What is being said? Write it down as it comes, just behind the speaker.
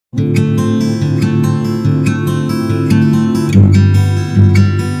Hi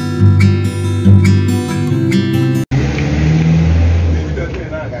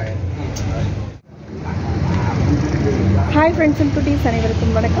friends and cuties,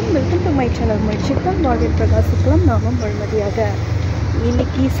 அனைவருக்கும் வணக்கம். Welcome to my channel முயற்சிக்கலாம் வாழ்வில் பிரகாசிக்கலாம். நாமும் முழுமதியாக.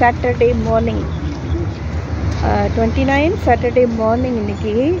 இன்னைக்கு சாட்டர்டே மார்னிங் 29 சாட்டர்டே மார்னிங்.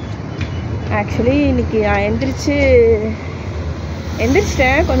 இன்னைக்கு ஆக்சுவலி இன்னைக்கு நான்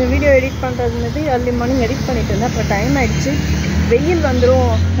எந்திரிச்சிட்டேன். கொஞ்சம் வீடியோ எடிட் பண்ணுறது ஏர்லி மார்னிங் எடிட் பண்ணிட்டு இருந்தேன். அப்புறம் டைம் ஆகிடுச்சு, வெயில்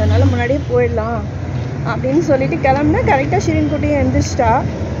வந்துடும், அதனால் முன்னாடியே போயிடலாம் அப்படின்னு சொல்லிட்டு கிளம்புனேன். கரெக்டாக ஷிரின் குட்டியும் எந்திரிச்சிட்டா,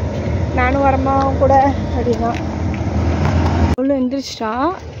 நானும் வரமா கூட அப்படின்னா அவ்வளோ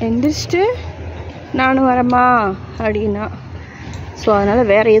எந்திரிச்சிட்டு நானும் வரமா அப்படின்னா. ஸோ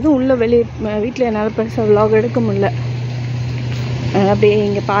அதனால் வேறு எதுவும் உள்ள வீட்டில் என்னால் பெருசாக விலாக் எடுக்க முடியல. அதனால் அப்படியே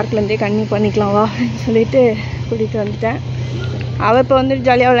இங்கே பார்க்லேருந்தே கன்னியூ பண்ணிக்கலாம் வா அப்படின்னு சொல்லிட்டு கூட்டிகிட்டு வந்துட்டேன். அவள் இப்போ வந்துட்டு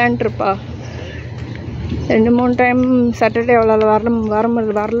ஜாலியாக விளையாண்டுருப்பா. 2-3 டைம் சாட்டர்டே அவளால்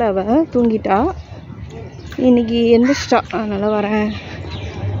வரல, அவள் தூங்கிட்டா. இன்றைக்கி எந்திரிச்சிட்டா, அதனால் வரேன்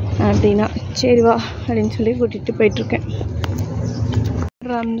அப்படின்னா சரி வா அப்படின்னு சொல்லி கூட்டிகிட்டு போயிட்டுருக்கேன்.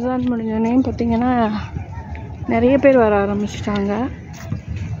 ரம்ஜான் முடிஞ்சோடனே பார்த்திங்கன்னா நிறைய பேர் வர ஆரம்பிச்சிட்டாங்க.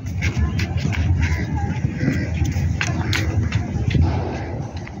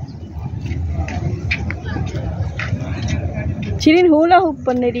 சிரின் ஹூலா ஹூப்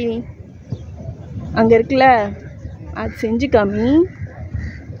பண்ணடி, நீ அங்கே இருக்குல்ல அது செஞ்சு காமி.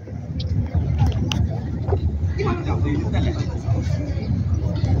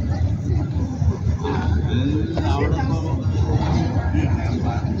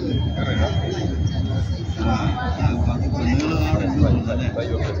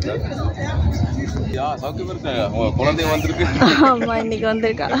 ஆமா இன்னைக்கு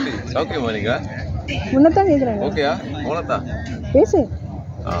வந்திருக்கா. முன்னதான் கேக்குறாங்க. ஓகேயா போனதா பேசு.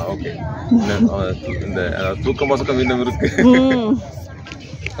 ஓகே இந்த தூக்க மாசக்கம் இன்னும் இருக்கு.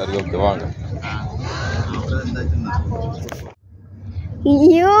 சரி ஓகே வாங்க.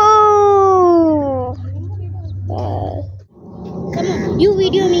 Yo! Come on, you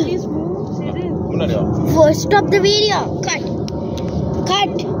video me. First, stop the video.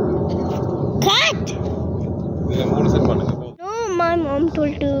 Cut. No, my mom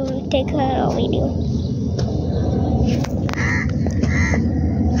told to take her a video.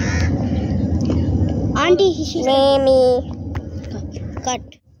 Auntie, she's Mimi. Cut.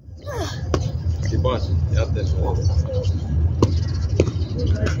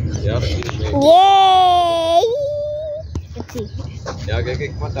 Yay! Let's see.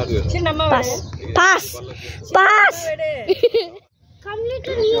 Pass. Come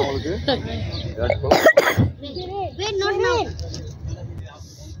little here. Wait, not now.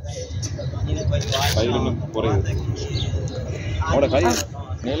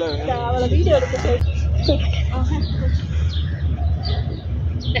 Video எடுத்து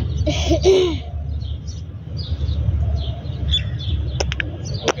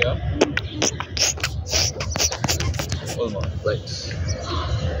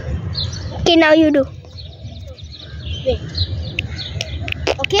Okay, now you do. Wait.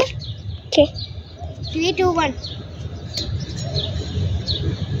 Okay? Okay. 3, 2, 1.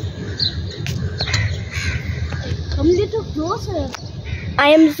 Come a little closer. I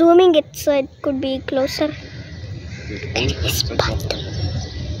am zooming it so it could be closer. And he's butt.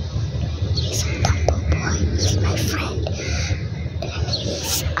 He's a dumb boy. He's my friend. And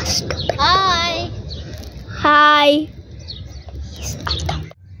he's a stupid. Hi. He's a dumb.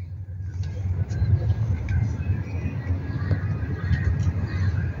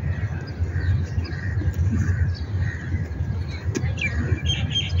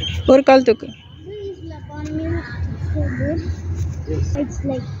 ஒரு கால் தூக்கு. It's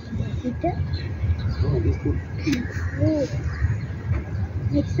like bitter. Oh.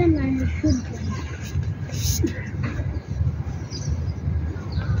 Next time I should.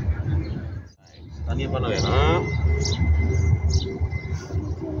 தனியா பண்ண வேணாம்.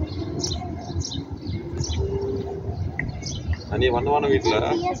 தனியா பண்ணவான வீட்ல.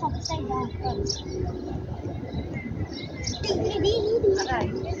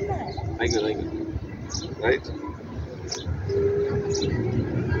 Right.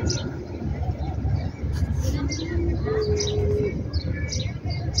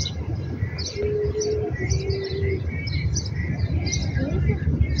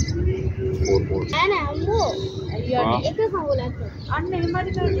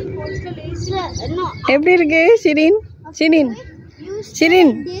 எப்படி இருக்கு ஷிரின்?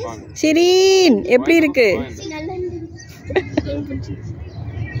 எப்படி இருக்கு?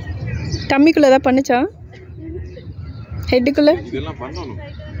 டம்மிக்குள்ள ஏதாவது பண்ணுச்சா? ஹெட்டுக்குள்ள? இதெல்லாம் பண்ணணும்.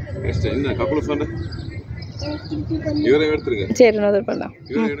 என்ன கப்பல் சொன்ன இவரை எடுத்துருங்க. சரி நோதர் பண்ணலாம்.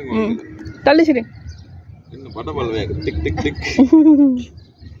 இவரை எடுங்க. தள்ளி சரி. என்ன பட்ட பால் வேக டிக் டிக் டிக்.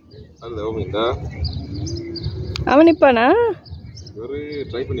 அந்த ஓமிண்டா. அவன் இப்பனா ஒரு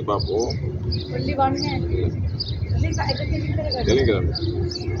ட்ரை பண்ணி பாப்போம். வள்ளி வாங்க. தெலுங்குல.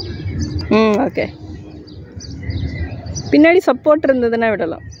 ஓகே. பின்னாடி சப்போர்ட் இருந்ததுன்னா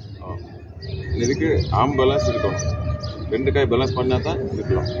விடலாம். இதுக்கு ஆம் பேலன்ஸ் இருக்கணும். ரெண்டு கை பேலன்ஸ் பண்ணா தான்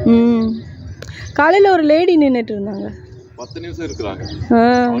இருக்கலாம். காலையில ஒரு லேடி நின்னுட்டு இருந்தாங்க. 10 நிமிஷம் இருக்குறாங்க.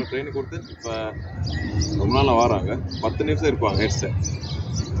 அவங்க ட்ரெயின் கொடுத்து இப்ப ரொம்ப நாளா வராங்க. 10 நிமிஷம் இருப்பாங்க ஹெட்ஸ்.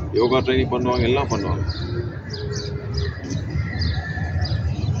 யோகா ட்ரைனிங் பண்ணுவாங்க, எல்லாம் பண்ணுவாங்க.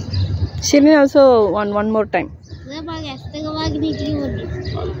 Shirin also one more time. அதே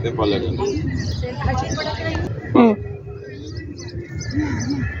பால்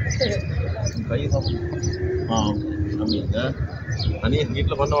கை அப்படிங்க அனி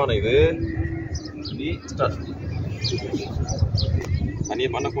வீட்டில் பண்ணுவானே இது நீ ஸ்டார்ட் அனியை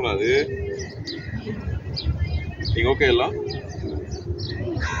பண்ணக்கூடாது. நீங்க ஓகே எல்லாம்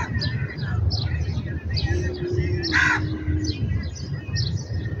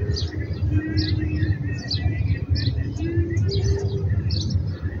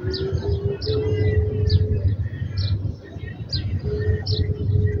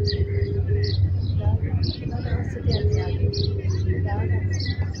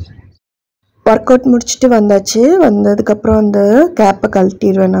ஒர்க் அவுட் முடிச்சுட்டு வந்தாச்சு. வந்ததுக்கப்புறம் அந்த கேப்பை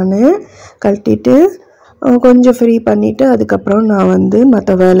கழட்டிடுவேன். நான் கழட்டிட்டு கொஞ்சம் ஃப்ரீ பண்ணிவிட்டு அதுக்கப்புறம் நான் வந்து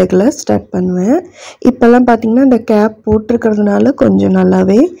மற்ற வேலைகளை ஸ்டார்ட் பண்ணுவேன். இப்போல்லாம் பார்த்திங்கன்னா இந்த கேப் போட்டிருக்கிறதுனால கொஞ்சம்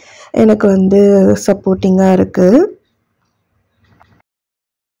நல்லாவே எனக்கு வந்து சப்போர்ட்டிங்காக இருக்குது.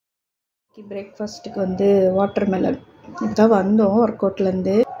 பிரேக்ஃபாஸ்ட்டுக்கு வந்து வாட்டர் மெலன் இப்போதான் வந்தோம் ஒர்க்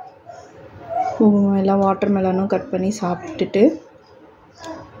அவுட்லேருந்து. எல்லாம் வாட்டர் மெலனும் கட் பண்ணி சாப்பிட்டுட்டு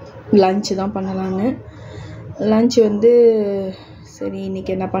லன்ச்சு தான் பண்ணலான்னு. லன்ச் வந்து சரி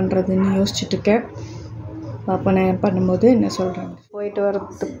இன்றைக்கி என்ன பண்ணுறதுன்னு யோசிச்சுட்ருக்கேன். பார்ப்போம் நான் பண்ணும்போது என்ன சொல்கிறாங்க. போயிட்டு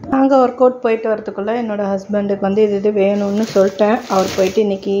வரதுக்கு நாங்கள் ஒர்க் அவுட் போயிட்டு வரதுக்குள்ளே என்னோடய ஹஸ்பண்டுக்கு வந்து இது வேணும்னு சொல்லிட்டேன். அவர் போயிட்டு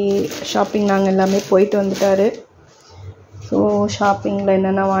இன்றைக்கி ஷாப்பிங் நாங்கள் எல்லாமே போயிட்டு வந்துட்டார். ஸோ ஷாப்பிங்கில்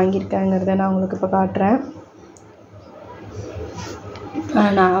என்னென்ன வாங்கியிருக்கேங்கிறத நான் உங்களுக்கு இப்போ காட்டுறேன்.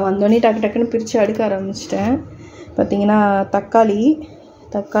 நான் வந்தோடனே டக்கு டக்குன்னு பிரித்து அடுக்க ஆரம்பிச்சிட்டேன். பார்த்திங்கன்னா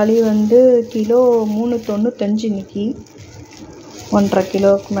தக்காளி வந்து கிலோ 3.95 இன்றைக்கி 1.5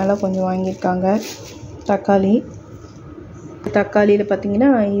 கிலோவுக்கு மேலே கொஞ்சம் வாங்கியிருக்காங்க தக்காளியில் பார்த்திங்கன்னா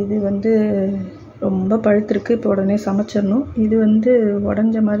இது வந்து ரொம்ப பழுத்திருக்கு. இப்போ உடனே சமைச்சிடணும். இது வந்து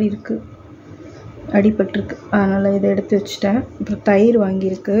உடஞ்ச மாதிரி இருக்குது, அடிபட்டிருக்கு. அதனால் இதை எடுத்து வச்சுட்டேன். அப்புறம் தயிர்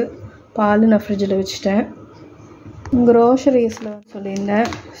வாங்கியிருக்கு. பால் நான் ஃப்ரிட்ஜில் வச்சுட்டேன். க்ரோசரிஸில் சொல்லியிருந்தேன்.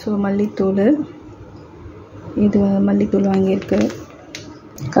 ஸோ மல்லித்தூள், இது மல்லித்தூள் வாங்கியிருக்கு.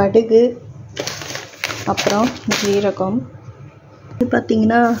 கடுகு, அப்புறம் ஜீரகம், இது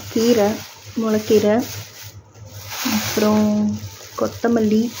பார்த்திங்கன்னா கீரை, முளைக்கீரை, அப்புறம்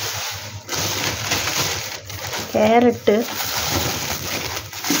கொத்தமல்லி, கேரட்டு,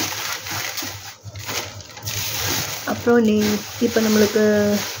 அப்புறம் இப்போ நம்மளுக்கு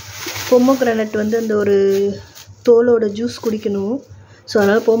பொமோகிரானட் வந்து அந்த ஒரு தோலோட ஜூஸ் குடிக்கணும். ஸோ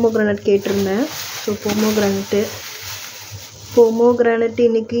அதனால் பொமோகிரானட் கேட்டிருந்தேன். ஸோ பொமோகிரானட்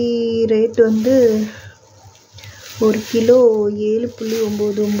இன்றைக்கி ரேட்டு வந்து 1 கிலோ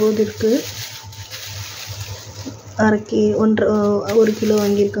 7.99 இருக்குது. 1 கிலோ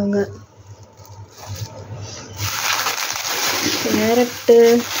வாங்கியிருக்காங்க.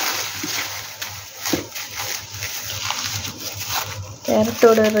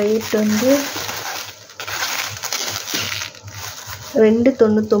 கேரட்டோட ரேட் வந்து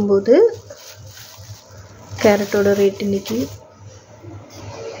 2.99 கேரட்டோட ரேட் இன்றைக்கி.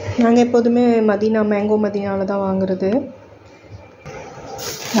 நாங்கள் எப்போதுமே மேங்கோ மதினாவில் தான் வாங்குறது.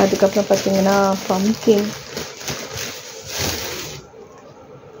 அதுக்கப்புறம் பார்த்திங்கன்னா பம்கின்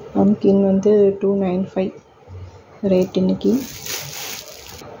வந்து 295 ரேட் இன்றைக்கி.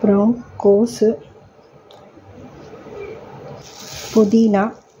 அப்புறம் கோஸு, புதினா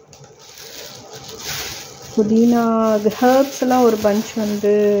அது ஹர்ப்ஸ்லாம் ஒரு பஞ்ச்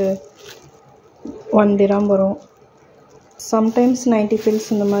வந்து 1 dirham வரும். சம்டைம்ஸ் 90 fils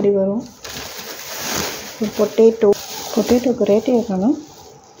இந்த மாதிரி வரும். பொட்டேட்டோக்கு ரேட்டே இருக்கணும்,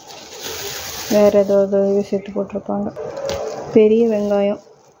 வேறு ஏதாவது சேர்த்து போட்டிருப்பாங்க. பெரிய வெங்காயம்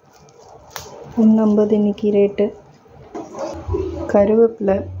 150 இன்றைக்கி ரேட்டு.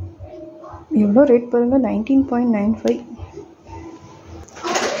 கருவேப்பிலை எவ்வளோ ரேட் பாருங்கள், 19.95.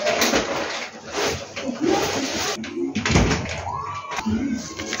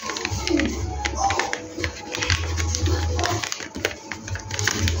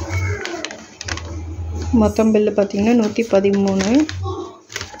 மொத்தம் பில்லு பார்த்திங்கன்னா 113.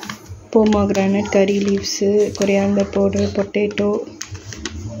 போமாகிரானட், கறி leaves, coriander powder, potato,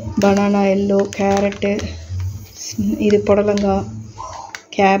 banana yellow, carrot, இது புடலங்காய்,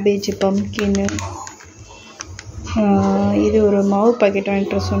 கேபேஜ், பம்கின்னு, இது ஒரு மாவு பாக்கெட்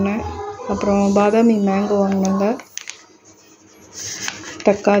வாங்கிட்டு சொன்னேன். அப்புறம் பாதாமி மேங்கோ வாங்கினாங்க,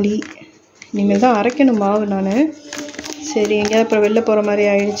 தக்காளி. இனிமேல் தான் அரைக்கணும் மாவு நான். சரி எங்கேயாவது அப்புறம் வெளில போகிற மாதிரி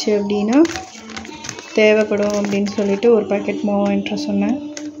ஆயிடுச்சு அப்படின்னா தேவைப்படும் அப்படின்னு சொல்லிட்டு ஒரு பாக்கெட் மாவு வாங்கிட்டு சொன்னேன்.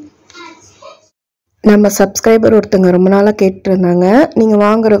 நம்ம சப்ஸ்கிரைபர் ஒருத்தங்க ரொம்ப நாளாக கேட்டுருந்தாங்க, நீங்கள்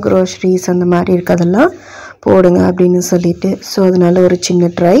வாங்குகிற க்ரோசரிஸ் அந்த மாதிரி இருக்கிறதெல்லாம் போடுங்க அப்படின்னு சொல்லிட்டு. ஸோ அதனால ஒரு சின்ன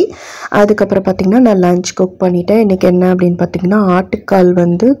ட்ரை. அதுக்கப்புறம் பார்த்திங்கன்னா நான் லஞ்ச் குக் பண்ணிவிட்டேன். இன்றைக்கி என்ன அப்படின்னு பார்த்திங்கன்னா ஆட்டுக்கால்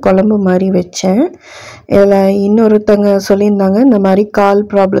வந்து குழம்பு மாதிரி வச்சேன். இதில் இன்னொருத்தங்க சொல்லியிருந்தாங்க, இந்த மாதிரி கால்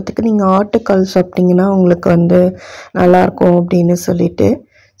ப்ராப்ளத்துக்கு நீங்கள் ஆட்டுக்கால் சாப்பிட்டிங்கன்னா உங்களுக்கு வந்து நல்லாயிருக்கும் அப்படின்னு சொல்லிட்டு.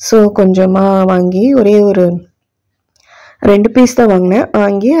 ஸோ கொஞ்சமாக வாங்கி ஒரே ஒரு 2 பீஸ் தான் வாங்கினேன்.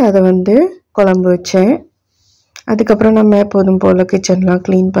 வாங்கி அதை வந்து குழம்பு வச்சேன். அதுக்கப்புறம் நம்ம எப்போதும் போல் கிச்சன்லாம்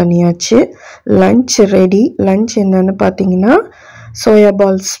க்ளீன் பண்ணியாச்சு. Lunch ready. லஞ்ச் என்னென்னு பார்த்தீங்கன்னா சோயா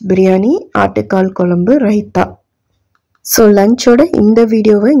பால்ஸ் பிரியாணி, ஆட்டுக்கால் குழம்பு, ரைத்தா. ஸோ லஞ்சோட இந்த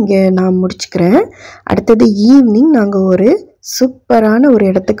வீடியோவை இங்கே நான் முடிச்சுக்கிறேன். அடுத்தது ஈவினிங் நாங்கள் ஒரு சூப்பரான ஒரு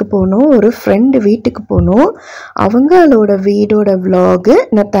இடத்துக்கு போனோம். ஒரு ஃப்ரெண்டு வீட்டுக்கு போனோம். அவங்களோட வீடோட விலாகு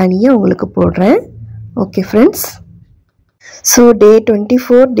நான் தனியாக உங்களுக்கு போடுறேன். Okay friends. So day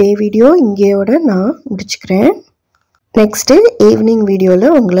 24 day video இங்கேயோட நான் முடிச்சுக்கிறேன். நெக்ஸ்ட்டு ஈவினிங்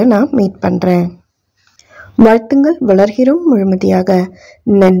வீடியோவில் உங்களை நான் மீட் பண்ணுறேன். வாழ்த்துங்கள். வளர்கிறோம் முழுமதியாக.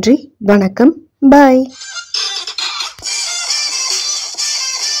 நன்றி, வணக்கம், பாய்.